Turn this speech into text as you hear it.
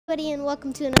Everybody, and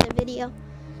welcome to another video.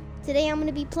 Today I'm going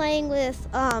to be playing with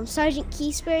Sergeant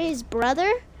Keyspray's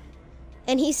brother,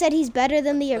 and he said he's better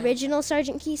than the original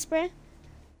Sergeant Keyspray.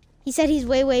 He said he's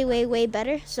way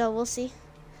better, so we'll see.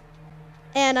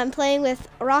 And I'm playing with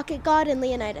Rocket God and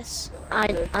Leonidas.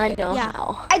 I know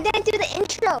how. I didn't do the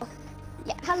intro.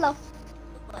 Yeah, hello.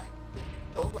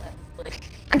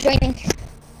 I'm joining.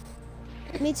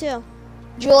 Me too.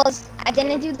 Jules, I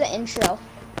didn't do the intro.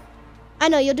 I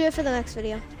know, you'll do it for the next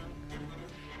video.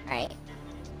 Alright.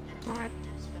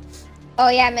 Oh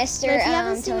yeah, Mr. So if you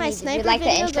haven't seen Tony, my did sniper you like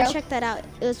video, the intro? go check that out.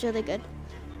 It was really good.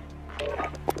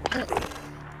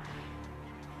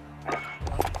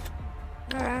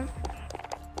 Alright.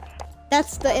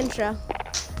 That's the intro.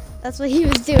 That's what he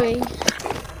was doing.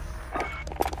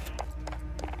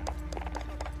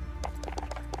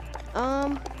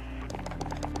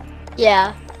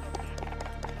 Yeah.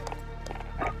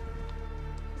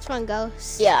 Which one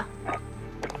goes? Yeah.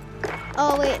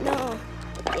 Oh wait, no.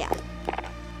 Yeah.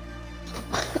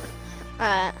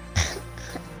 Alright.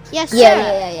 Yes, sir.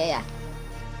 Yeah.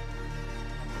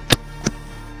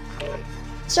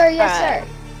 Sir, yes,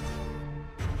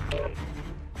 Alright.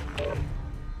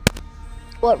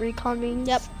 What recon means?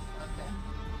 Yep.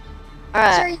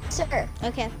 Alright. sir. Sir.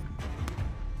 Okay.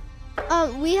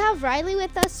 We have Riley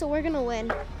with us, so we're gonna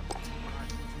win.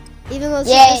 Even though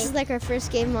Yay. this is like our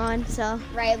first game on, so.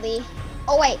 Riley.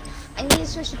 Oh wait, I need to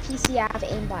switch to PC. I have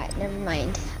aimbot. Never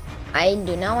mind. I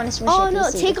do not want to switch to PC. Oh no,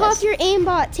 take off your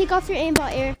aimbot. Take off your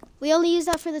aimbot, Eric. We only use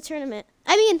that for the tournament.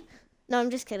 I mean, no, I'm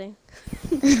just kidding.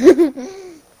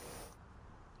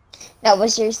 No,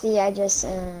 but seriously, I just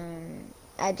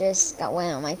got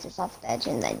went on Microsoft Edge,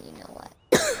 and then you know what?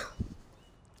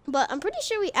 But I'm pretty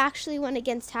sure we actually went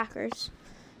against hackers.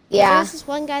 Yeah. There's this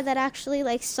one guy that actually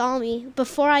like saw me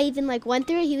before I even like went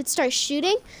through it. He would start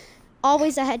shooting,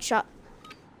 always a headshot.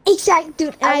 Exactly,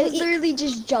 dude. I I- was literally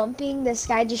just jumping. This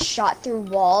guy just shot through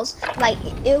walls. Like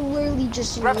it literally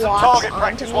just Grab some walks target onto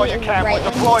practice me while you and can. right We're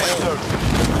when deploying he- soon.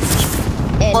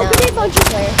 And, Oh, grenade launcher.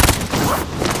 player.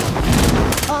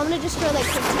 Oh, I'm gonna just throw like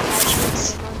 15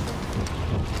 guys.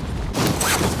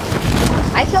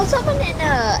 I killed someone in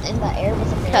the air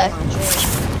with a grenade launcher.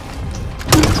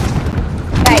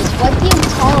 Guys, what do you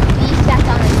call beef that's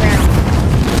on the ground?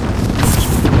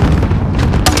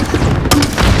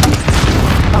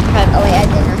 Okay. Oh wait, I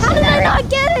did not How say did that I right. not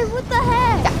get it? What the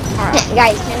heck?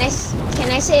 Guys, can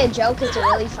I say a joke? It's a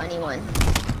really funny one.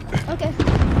 Okay.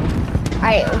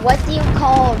 Alright, what do you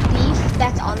call beef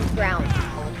that's on the ground?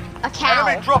 A cow.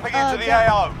 Enemy dropping into the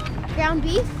AO. Ground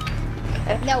beef?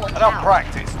 No, a Enough cow.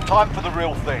 practice. Time for the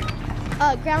real thing.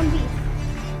 Ground beef.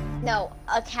 No,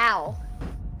 a cow.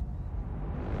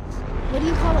 What do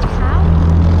you call a cow?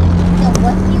 No,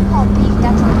 what do you call beef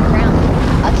that's on the ground?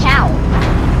 A cow.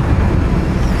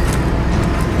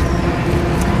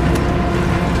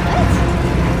 What?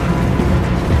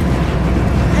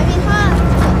 I mean,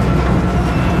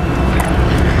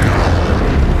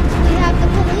 we have the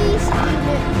police.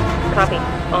 Copy.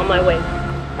 On my way.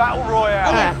 Battle Royale.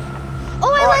 Okay. Oh, I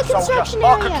All like right, soldier. construction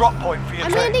Mark area. a drop point for your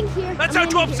I'm team. landing here. That's I'm our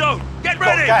drop landing here. zone. Get Got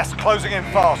ready. gas closing in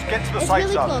fast. Get to the It's safe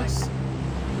really zone. close.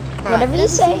 Whatever It you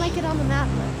doesn't say. seem like it on the map,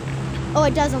 but... Oh,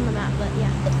 it does on the map, but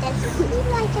yeah. It doesn't seem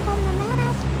like it on the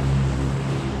map.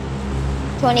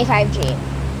 25G. Okay.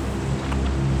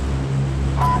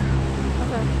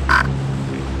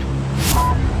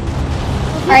 Well,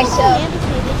 Alright, people so- can land with me,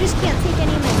 they just can't take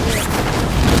any of my gear.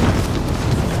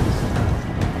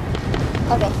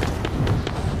 Okay.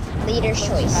 Leader's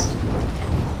choice.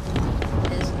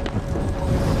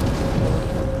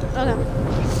 Okay.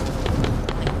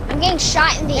 I'm getting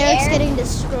shot in the Eric's air. getting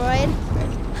destroyed.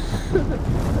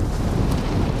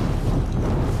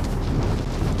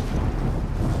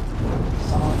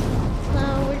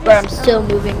 No, we're just, But I'm still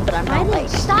moving, but I'm not Riley, like,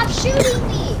 Stop shooting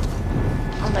me!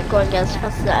 I'm like going against the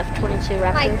F-22 Oh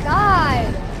my Raptor.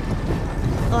 god.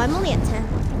 Oh, I'm only at 10.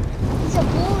 He's a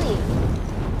bully.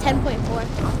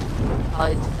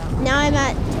 10.4. Now I'm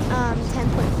at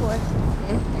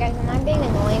 10.4. Guys, I'm not being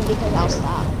annoying because I'll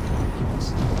stop.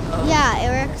 Yeah,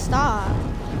 Eric, stop.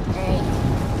 Alright.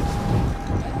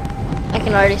 I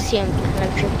can already see him kind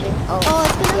of drifting. Oh,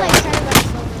 it's gonna like try to run us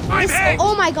over. I'm hit.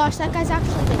 Oh my gosh, that guy's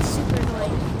actually like super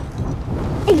annoying.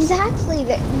 Exactly.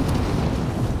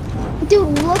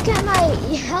 Dude, look at my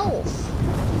health.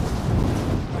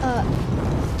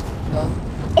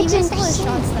 He It's missed all his insane.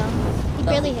 shots though. He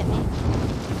barely hit me.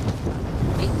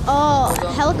 Oh,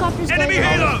 helicopter's going Enemy over.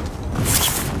 helo.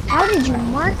 How did you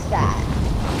mark that?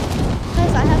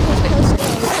 Because I have those pro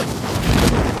skills.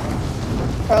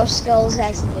 Pro skills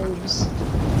as noobs.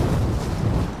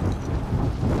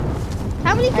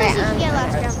 How many kills Alright, did you get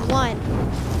last round? One.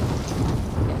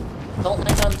 Don't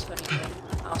land on 22.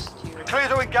 House to your Clear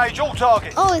to engage all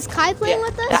targets. Oh, is Kai playing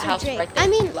with us that or house Drake? right there I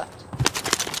to mean, your left.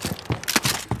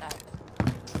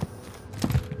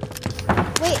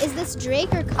 wait, is this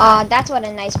Drake or Kai? That's what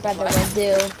a nice brother would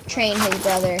do. Train his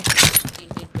brother. You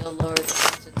need to lower the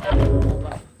sensitivity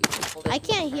by people that I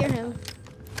can't hear him.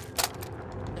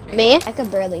 Me? I could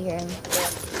barely hear him.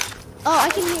 Oh, I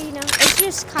can hear you now. It's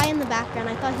just Kai in the background.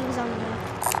 I thought he was on the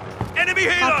mic. Enemy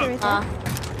Popped helo. right there.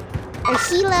 Or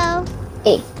Hilo.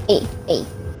 Hey.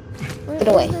 Where's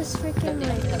away. this freaking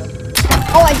like?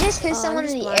 Oh, I just hit Oh, someone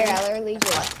I'm in the just air. blind. I literally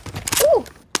just. Ooh.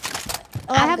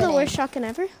 Oh, I have the good worst aim. shotgun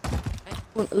ever.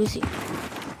 An Uzi.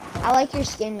 I like your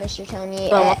skin, Mr. Tony.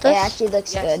 Do I want It this? actually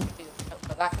looks Yes, good. dude. No,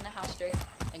 go back in the house, Drake,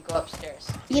 and go upstairs.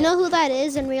 You know who that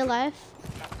is in real life?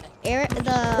 Eric,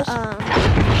 the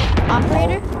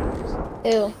operator.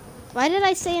 Ooh. Why did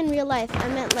I say in real life? I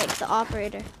meant like the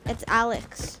operator. It's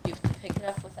Alex. You have to pick it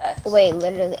up with X. Wait,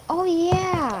 literally. Oh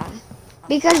yeah.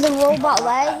 Because the robot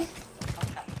leg.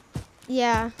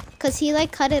 Yeah, cause he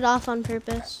like cut it off on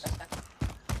purpose.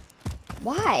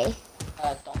 Why?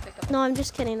 Don't pick up. No, I'm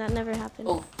just kidding. That never happened.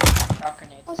 Oh, rock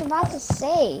grenade. I was about to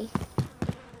say.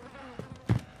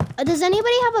 Does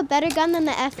anybody have a better gun than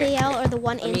the FAL or the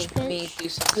Let 1-inch me pinch? do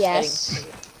some Yes. settings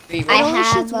for you. It I only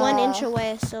have, shoots 1 inch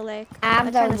away, so like. I have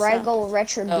that the kinda sucks. Regal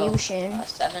Retribution.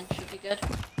 7 should be good.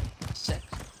 6.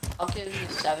 I'll give you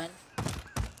 7.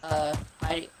 I'll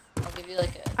give you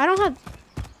like a I don't have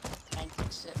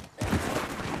 96.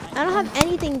 I don't have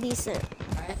anything decent.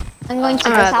 Alright. I'm going to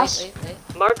Alright, this house. Wait.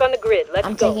 Mark on the grid. Let's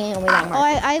I'm go. taking away that Oh,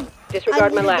 mark. I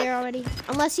Disregard my looted last. there already.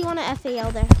 Unless you want a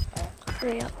FAL there.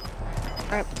 There you go.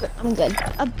 Alright, I'm good.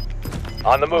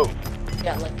 On the move.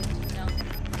 Yeah, like it's now.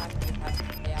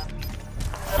 Yeah.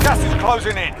 Gas is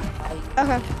closing in.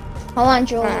 Okay. Hold on,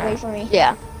 Jules. Wait for me.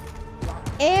 Yeah.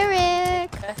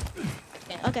 Eric. Okay.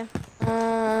 Okay.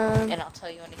 And I'll tell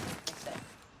you anything you say.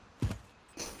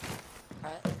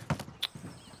 Alright.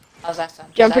 How's that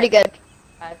sound? Doing pretty good.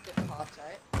 5 different lots,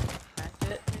 alright? Alright, do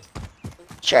it.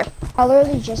 Sure. I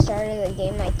literally just started the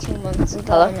game like 2 months ago,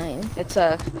 Hello? and I'm It's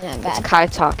not it's bad. Kai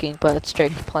talking, but it's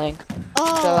Drake playing.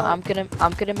 Oh. So I'm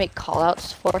gonna make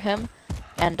callouts for him,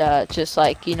 and just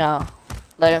like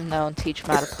let him know and teach him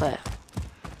how to play.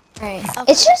 Alright.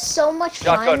 Okay. It's just so much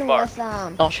Shotgun fun mark. with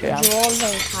Don't shoot him. Jules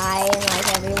and Kai and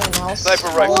like everyone else. Sniper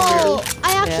rifle. Whoa!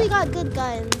 I actually got good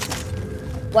guns.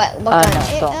 What No,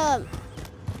 gun? don't.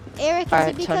 Eric, is Alright,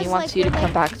 it because Tony wants like you to we're, come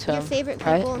like, back to your him, favorite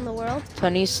right? people in the world?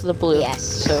 Tony's the blue. Yes.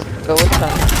 So go with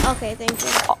Tony. Okay, thank you.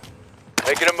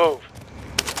 Making a move.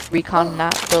 Recon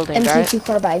that building, right? MT2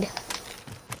 carbide.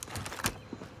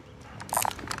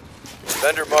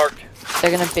 Vendor marked.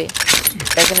 They're gonna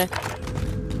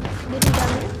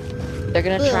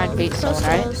try and Boom. bait So someone,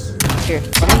 right? close. Here,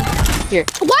 here.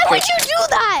 Why would you do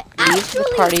that? Leave the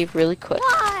Actually, party really quick.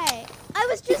 why? I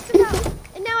was just about,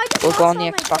 and now I just We'll lost go on all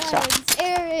the my Xbox app. guns.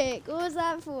 Eric, what was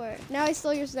that for? Now I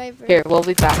stole your sniper. Here, we'll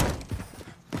be back.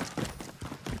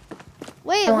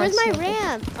 Wait, I where's want my sniper.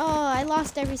 RAM? Oh, I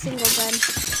lost every single gun.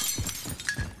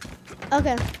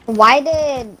 Okay. Why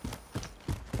did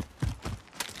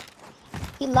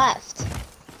he left?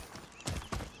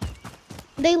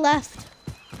 They left.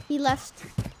 He left.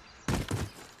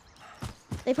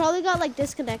 They probably got like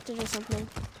disconnected or something.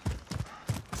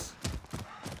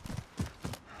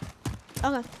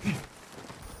 Okay.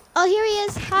 Oh, here he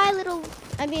is. Hi,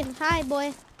 hi,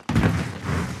 boy.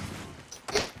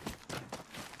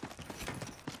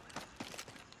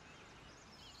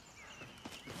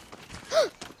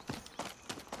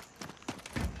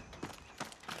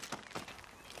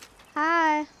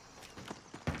 Hi.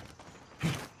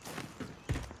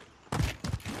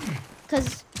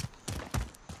 Cause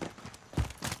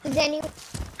Does anyone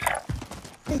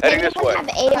Heading this way. have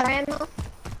AR ammo?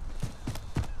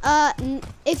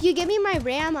 if you give me my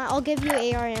RAM, I'll give you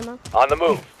AR ammo. On the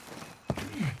move.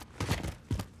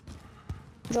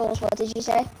 Jules, what did you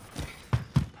say?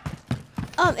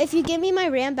 If you give me my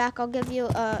RAM back, I'll give you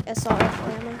assault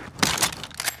rifle ammo.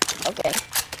 Okay.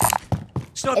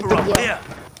 Sniper It's a rifle deal. here.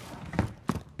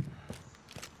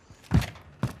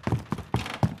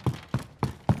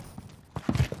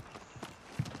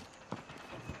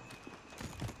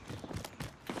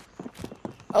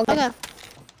 Okay. Okay.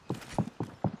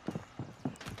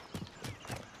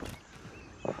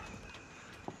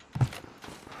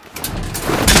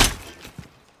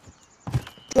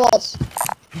 Jules.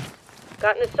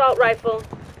 Got an assault rifle.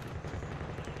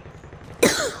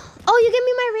 Oh, you give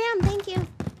me my RAM. Thank you.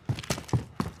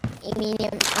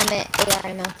 Medium. I'm at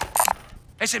AR ammo.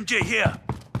 SMG here.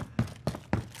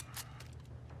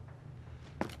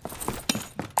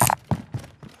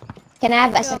 Can I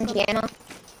have SMG ammo?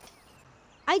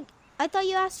 I thought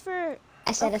you asked for.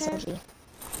 I said Okay. SMG.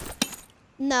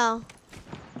 No.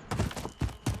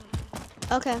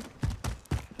 Okay.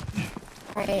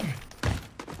 Alright.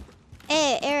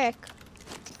 Hey, Eric.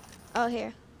 Oh,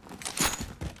 here.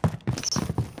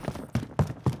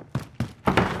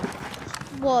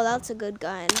 Whoa, that's a good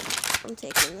gun. I'm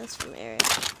taking this from Eric.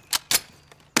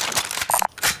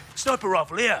 Sniper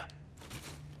rifle here.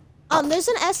 There's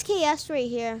an SKS right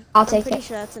here. I'll I'm take pretty it.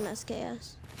 sure that's an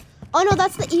SKS. Oh no,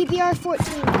 that's the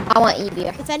EBR-14. I want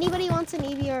EBR. If anybody wants an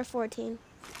EBR-14.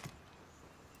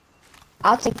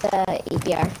 I'll take the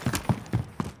EBR.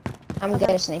 I'm good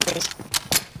at snipers.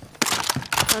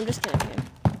 I'm just kidding here.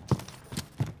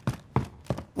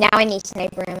 Now I need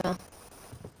sniper ammo.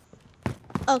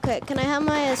 Okay, can I have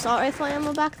my assault rifle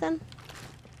ammo back then?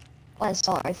 One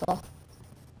assault rifle.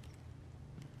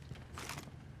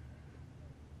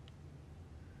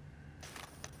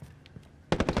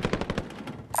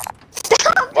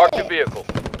 Stop Mark the it! vehicle.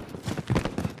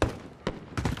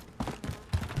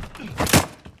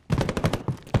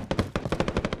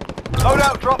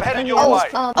 Loadout drop headed your way.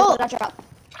 Oh, drop.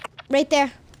 Right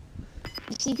there.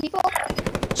 You see people?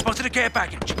 Spotted a care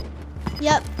package.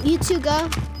 Yep, you two go.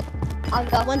 I'll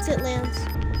go. Once it lands.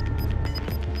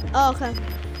 Oh, okay.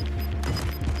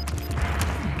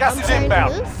 Gas I'm is sorry to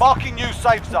inbound. move. Marking new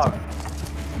safe zone.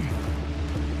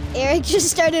 Eric just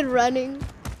started running.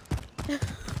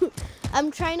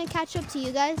 I'm trying to catch up to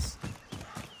you guys.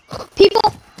 People!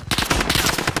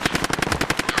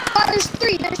 Oh, there's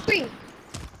three. There's three.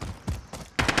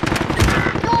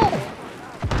 No!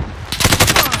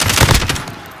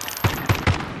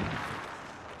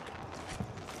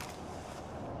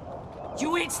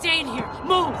 You ain't staying here.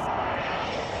 Move.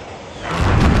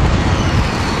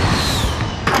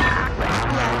 Yeah.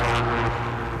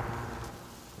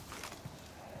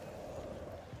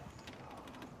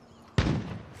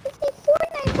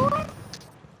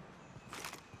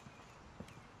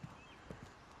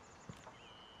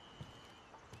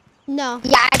 No.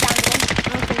 Yeah, I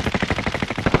downed one. Okay.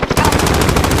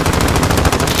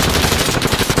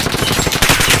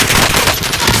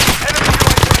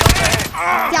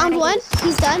 Downed one.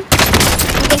 He's done.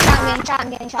 I'm getting shot, I'm getting shot, I'm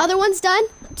getting shot. Other one's done.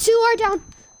 Two are down.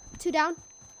 Two down.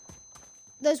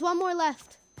 There's one more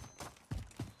left.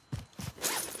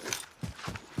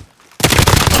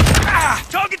 Ah!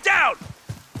 Target down.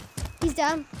 He's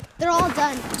down. They're all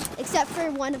done, except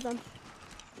for one of them.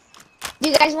 Do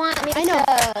you guys want me I know.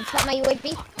 to put my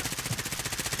UAV?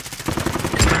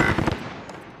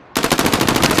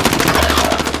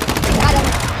 Got him.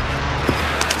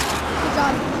 Good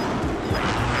job.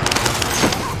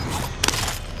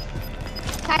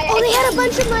 Kai, Oh, they had a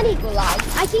bunch of money. Gulag.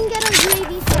 I can get a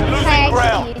UAV for Losing Kai, I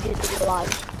ground. need you to do gulag.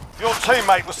 Your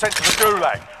teammate was sent to the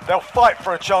Gulag. They'll fight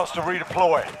for a chance to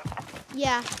redeploy.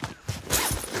 Yeah.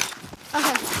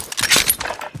 Okay.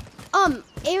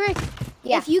 Eric,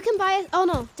 Yeah. if you can buy a... Oh,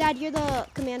 no. Dad, you're the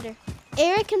commander.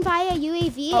 Eric can buy a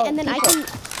UAV, Oh, and then I people. can...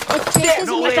 If Drake doesn't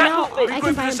Not work here. out, I can Regroup buy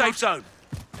in the him safe back. zone.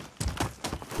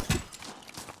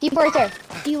 People right there.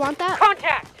 Do you want that?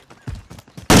 Contact.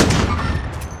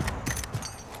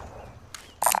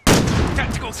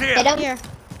 Tacticals Hit here. him. Here.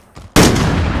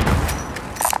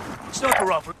 Sniper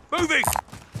rifle. Moving.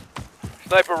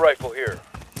 Sniper rifle here.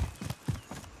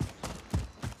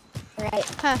 Alright.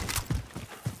 Huh.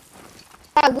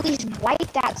 At least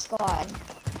wipe that squad.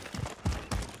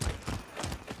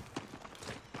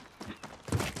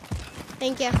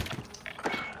 Thank you.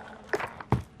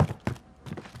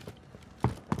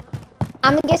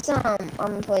 I'm gonna get some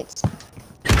armor plates.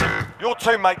 Your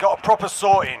teammate got a proper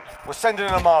sorting. We're sending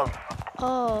them home.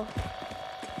 Oh.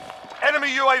 Enemy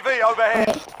UAV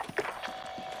overhead.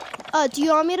 Alright. Do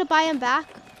you want me to buy him back?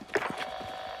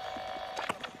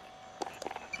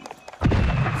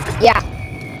 Yeah.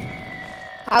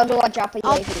 How do I drop a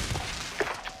I'll- UAV?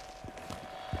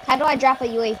 How do I drop a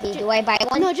UAV? Do I buy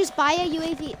one? No, just buy a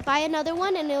UAV. Buy another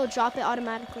one, and it'll drop it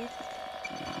automatically.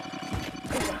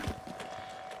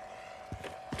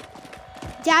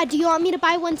 Dad, do you want me to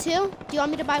buy one too? Do you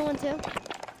want me to buy one too?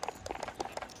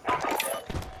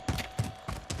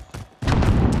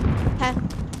 Okay.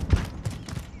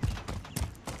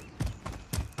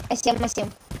 I see him, I see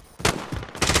him.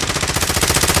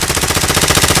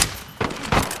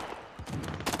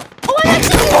 Oh,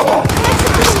 I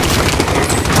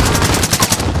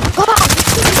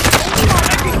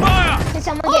Taking fire. Did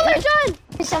someone Oh, get they're me? done!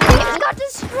 Did someone get He me? got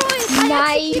destroyed! I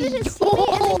Nice. executed his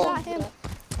teammate and I got him.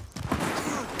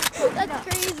 That's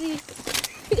crazy.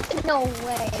 No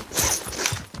way.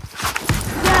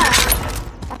 Yeah.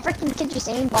 That freaking kid just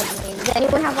aimbotted me. Does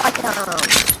anyone have like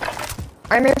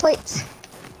armor plates?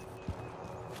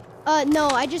 No,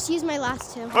 I just used my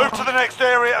last two. Move to the next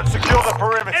area and secure the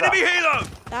perimeter. Enemy helo!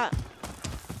 That.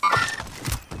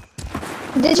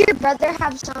 Did your brother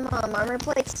have some armor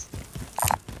plates?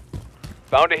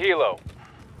 Found a helo.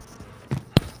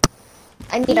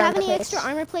 I need Do you have armor any plates. extra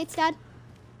armor plates, Dad?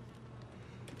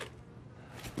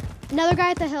 Another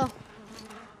guy at the hill.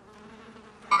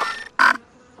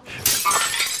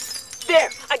 There,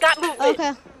 I got movement.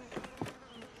 Okay.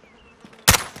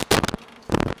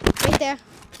 Right there.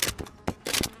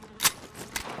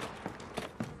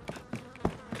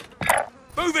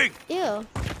 Moving! Ew.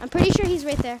 I'm pretty sure he's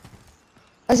right there.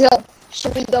 Let's go.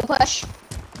 Should we go push?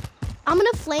 I'm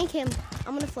gonna flank him.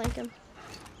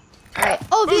 Alright.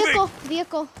 Oh, Moving.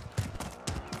 vehicle.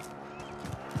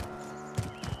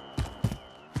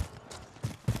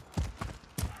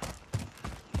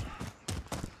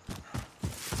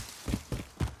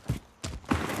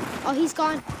 Oh, he's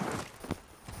gone.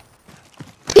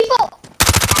 People! Oh,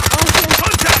 I see him.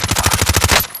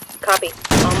 Contact! Copy.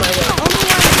 On my way. Oh, my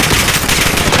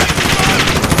God.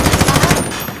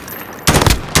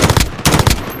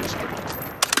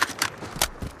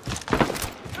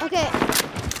 Okay,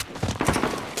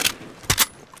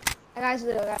 That guy's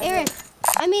little guy. Eric.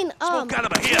 I mean, Small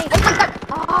caliber here. Jake. Oh my god!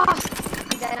 Oh,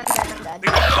 I'm dead. They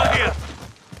got here.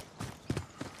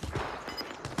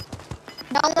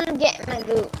 Don't let him get my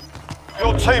loot.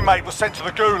 Your teammate was sent to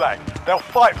the gulag. They'll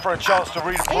fight for a chance to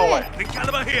redeploy. Eric. Big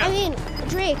caliber here. I mean,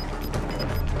 Drake.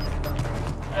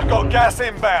 You've got gas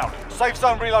inbound. Safe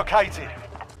zone relocated.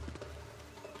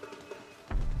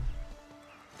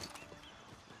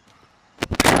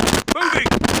 Moving!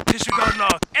 Disregard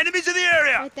last. Enemies in the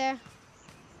area! Right there.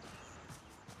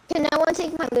 Can no one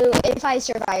take my loot if I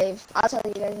survive? I'll tell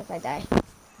you guys if I die.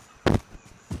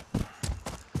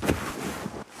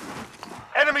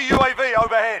 Enemy UAV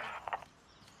overhead.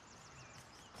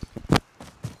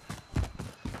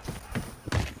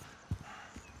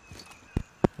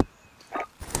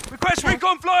 Request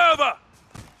recon flyover!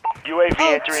 UAV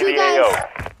Oh, entering two the guys.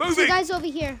 AO. Two Moving! guys over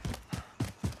here.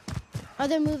 Oh,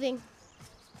 they're moving.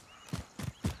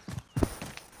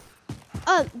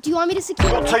 Do you want me to secure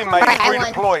Your the teammate Alright, I is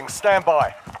won. redeploying. Stand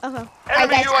by. Okay.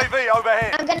 Enemy guys, UAV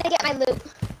overhead. I'm gonna get my loot.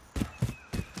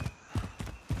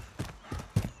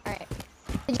 Alright.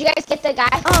 Did you guys get the guy?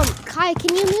 Kai,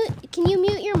 can you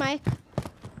mute your mic?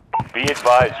 Be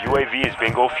advised, UAV is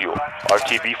bingo fuel.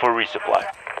 RTB for resupply.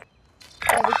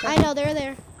 I know they're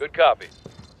there. Good copy.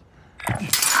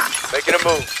 Making a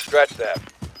move. Stretch that.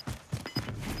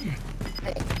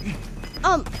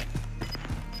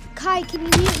 Kai, can you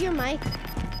mute your mic?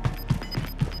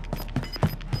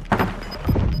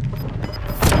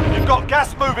 You've got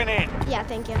gas moving in. Yeah,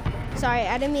 thank you. Sorry,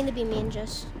 I didn't mean to be mean,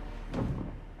 just.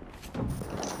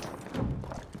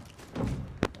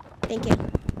 Thank you.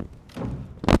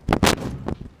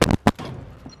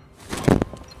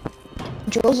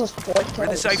 Jules was 4 kills. We're in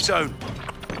the safe zone.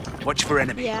 Watch for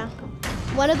enemy. Yeah.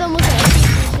 One of them was an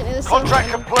execution. It was so Contract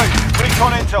funny. complete.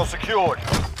 Recon intel secured.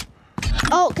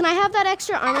 Oh, can I have that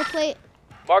extra armor plate?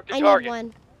 Mark the I need target.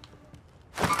 one.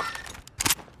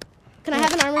 Can I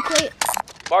have an armor plate?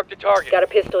 Mark the target. Got a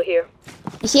pistol here.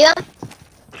 You see them?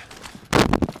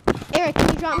 Eric, can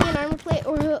you drop me an armor plate?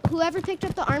 Or whoever picked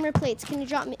up the armor plates, can you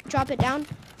drop it down?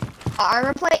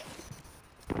 Armor plate?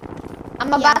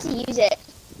 I'm about to use it.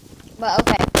 But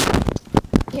okay.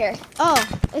 Here. Oh,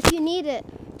 if you need it.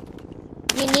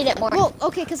 You need it more. Well,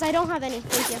 okay, because I don't have any.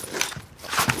 Thank you.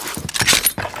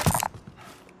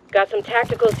 Got some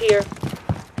tacticals here.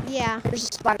 Yeah. There's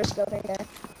a spotter scope right there.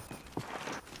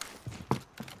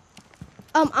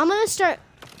 I'm gonna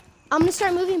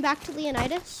start moving back to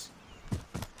Leonidas.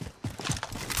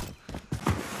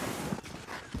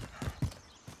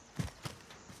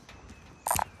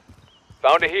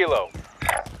 Found a helo.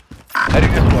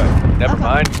 Heading this way. Never Okay.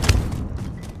 mind.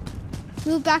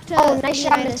 Move back to Oh, nice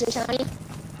shot, Leonidas. Mr. Tony.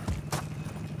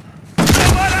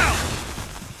 Someone out!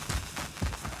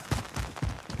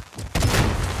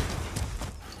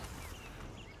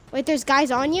 Wait, there's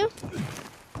guys on you?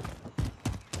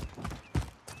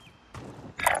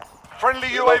 Friendly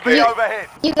UAV You- overhead.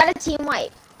 You got a team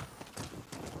wipe.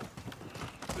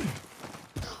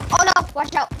 Oh no,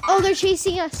 watch out. Oh, they're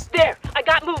chasing us. There, I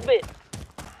got movement.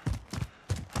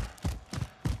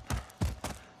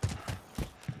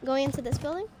 Going into this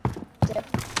building?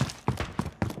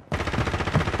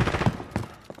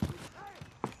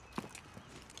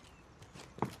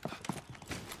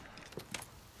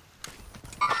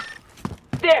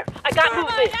 There, I got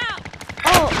movement.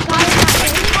 Oh, guys.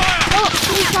 Oh,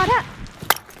 he shot at.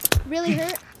 Really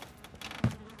hurt.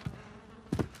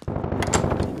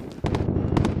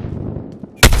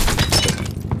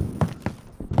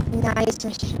 Nice,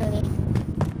 Mr. Tony.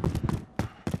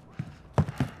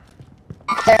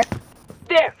 There.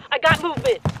 There, I got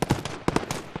movement.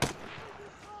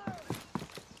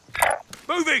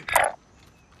 Moving!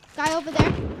 Guy over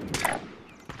there.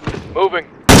 Moving.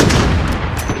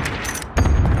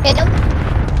 Hit him.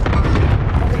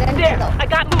 Over there. There, Hello. I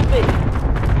got movement.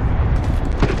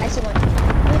 I see one.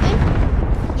 Moving.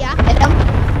 Yeah. Hit him.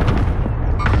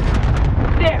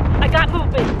 There, I got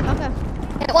movement. Okay.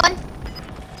 Hit one.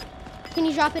 Can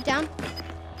you drop it down?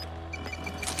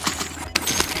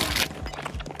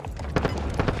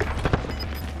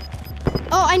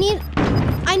 Oh, I need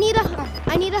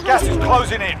a Gas is hunting.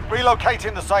 closing in.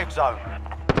 Relocating the safe zone.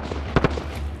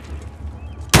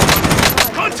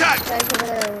 Contact!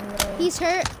 He's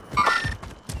hurt.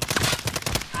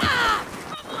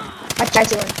 I tried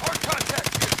to one.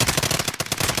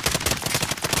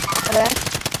 Over there.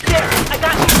 There, I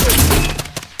got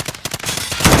movement.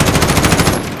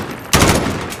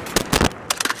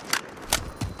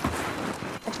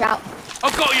 Watch out.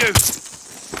 I've got you!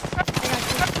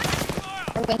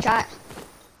 I'm getting shot.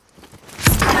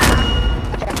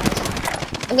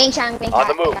 I'm getting shot. I'm getting On shot.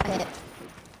 the move. I got hit.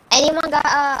 Anyone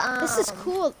got This is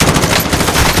cool.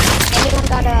 Anyone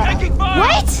got Taking fire!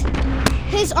 What?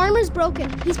 His armor's broken.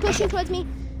 He's pushing towards me.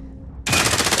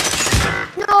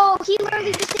 No, he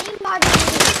literally just aimbotted me.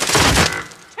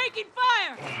 Taking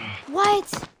fire. What?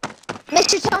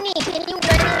 Mr. Tony, can you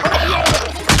run over here and get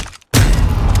me?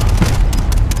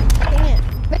 Dang it.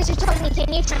 Mr. Tony,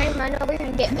 can you try and run over here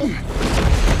and get me?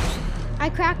 I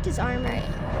cracked his armor.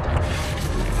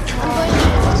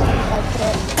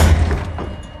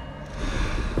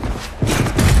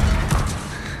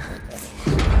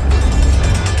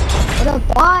 What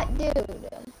a bot, dude.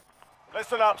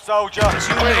 Listen up, soldier.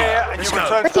 We're here and you Let's go.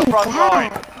 return to the Freaking front line.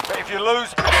 bad. But if you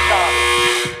lose, you're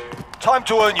done. Time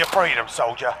to earn your freedom,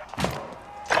 soldier.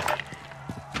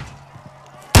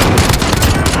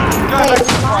 Wait,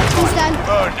 He's done.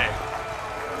 Earned it.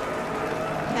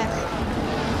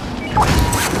 Okay.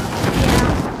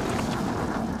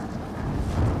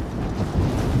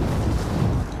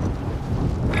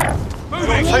 Your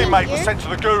teammate was sent to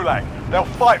the Gulag. They'll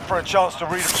fight for a chance to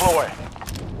redeploy.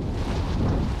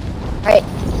 Alright,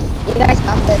 you guys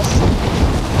got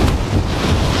this.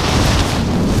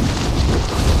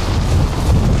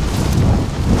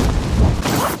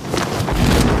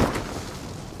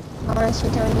 Honestly,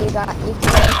 Tony, you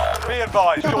can. Be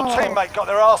advised, your No. teammate got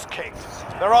their ass kicked.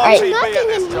 They're Right. RTB Nothing at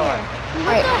this in time. here.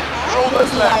 Alright, All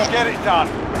that's left, get it done.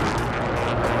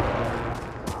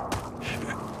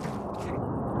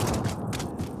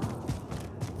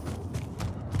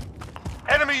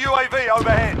 Enemy UAV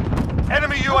overhead.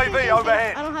 Enemy UAV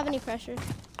overhead. I don't have any pressure.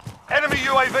 Enemy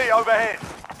UAV overhead.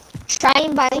 try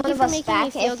and buy Thank one you of for us making me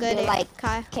back feel if good, you like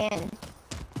Kai. can.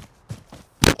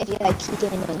 If you like keep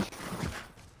getting money.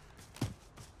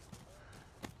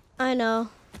 I know.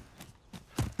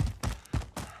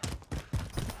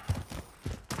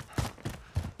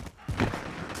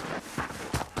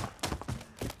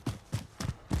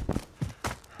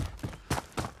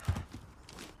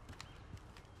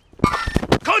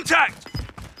 Contact!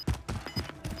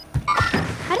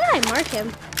 How did I mark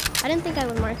him? I didn't think I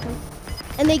would mark him.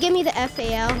 And they give me the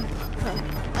FAL. Oh,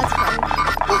 that's fine.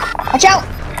 Watch out!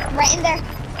 Right in there.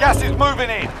 Gas is moving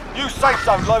in. New safe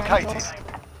zone located.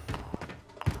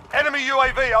 Enemy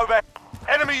UAV overhead.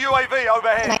 Enemy UAV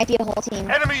overhead. Might be a whole team.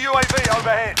 Enemy UAV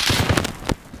overhead.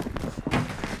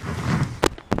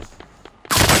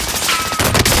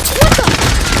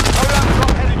 Loadout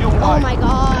drop heading your way. Oh my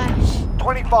gosh.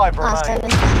 25 remain. Seven.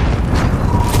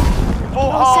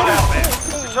 Fought hard out there.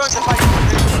 Return to base.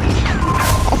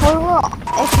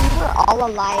 If we were all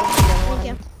alive, Thank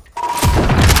you.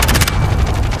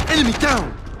 Enemy down!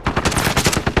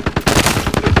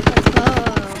 Let's go.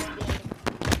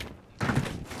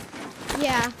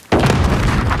 Yeah.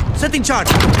 Setting charge!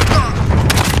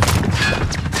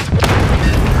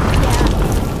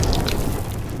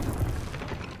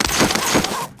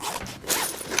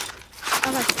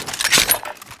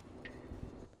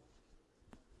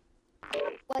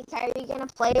 like, are you gonna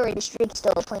play or is the streak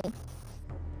still playing?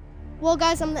 Well,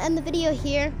 guys, I'm gonna end the video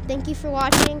here. Thank you for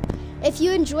watching. If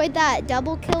you enjoyed that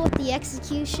double kill with the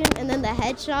execution and then the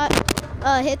headshot,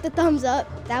 hit the thumbs up.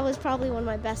 That was probably one of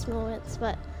my best moments.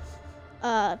 But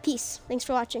peace. Thanks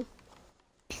for watching.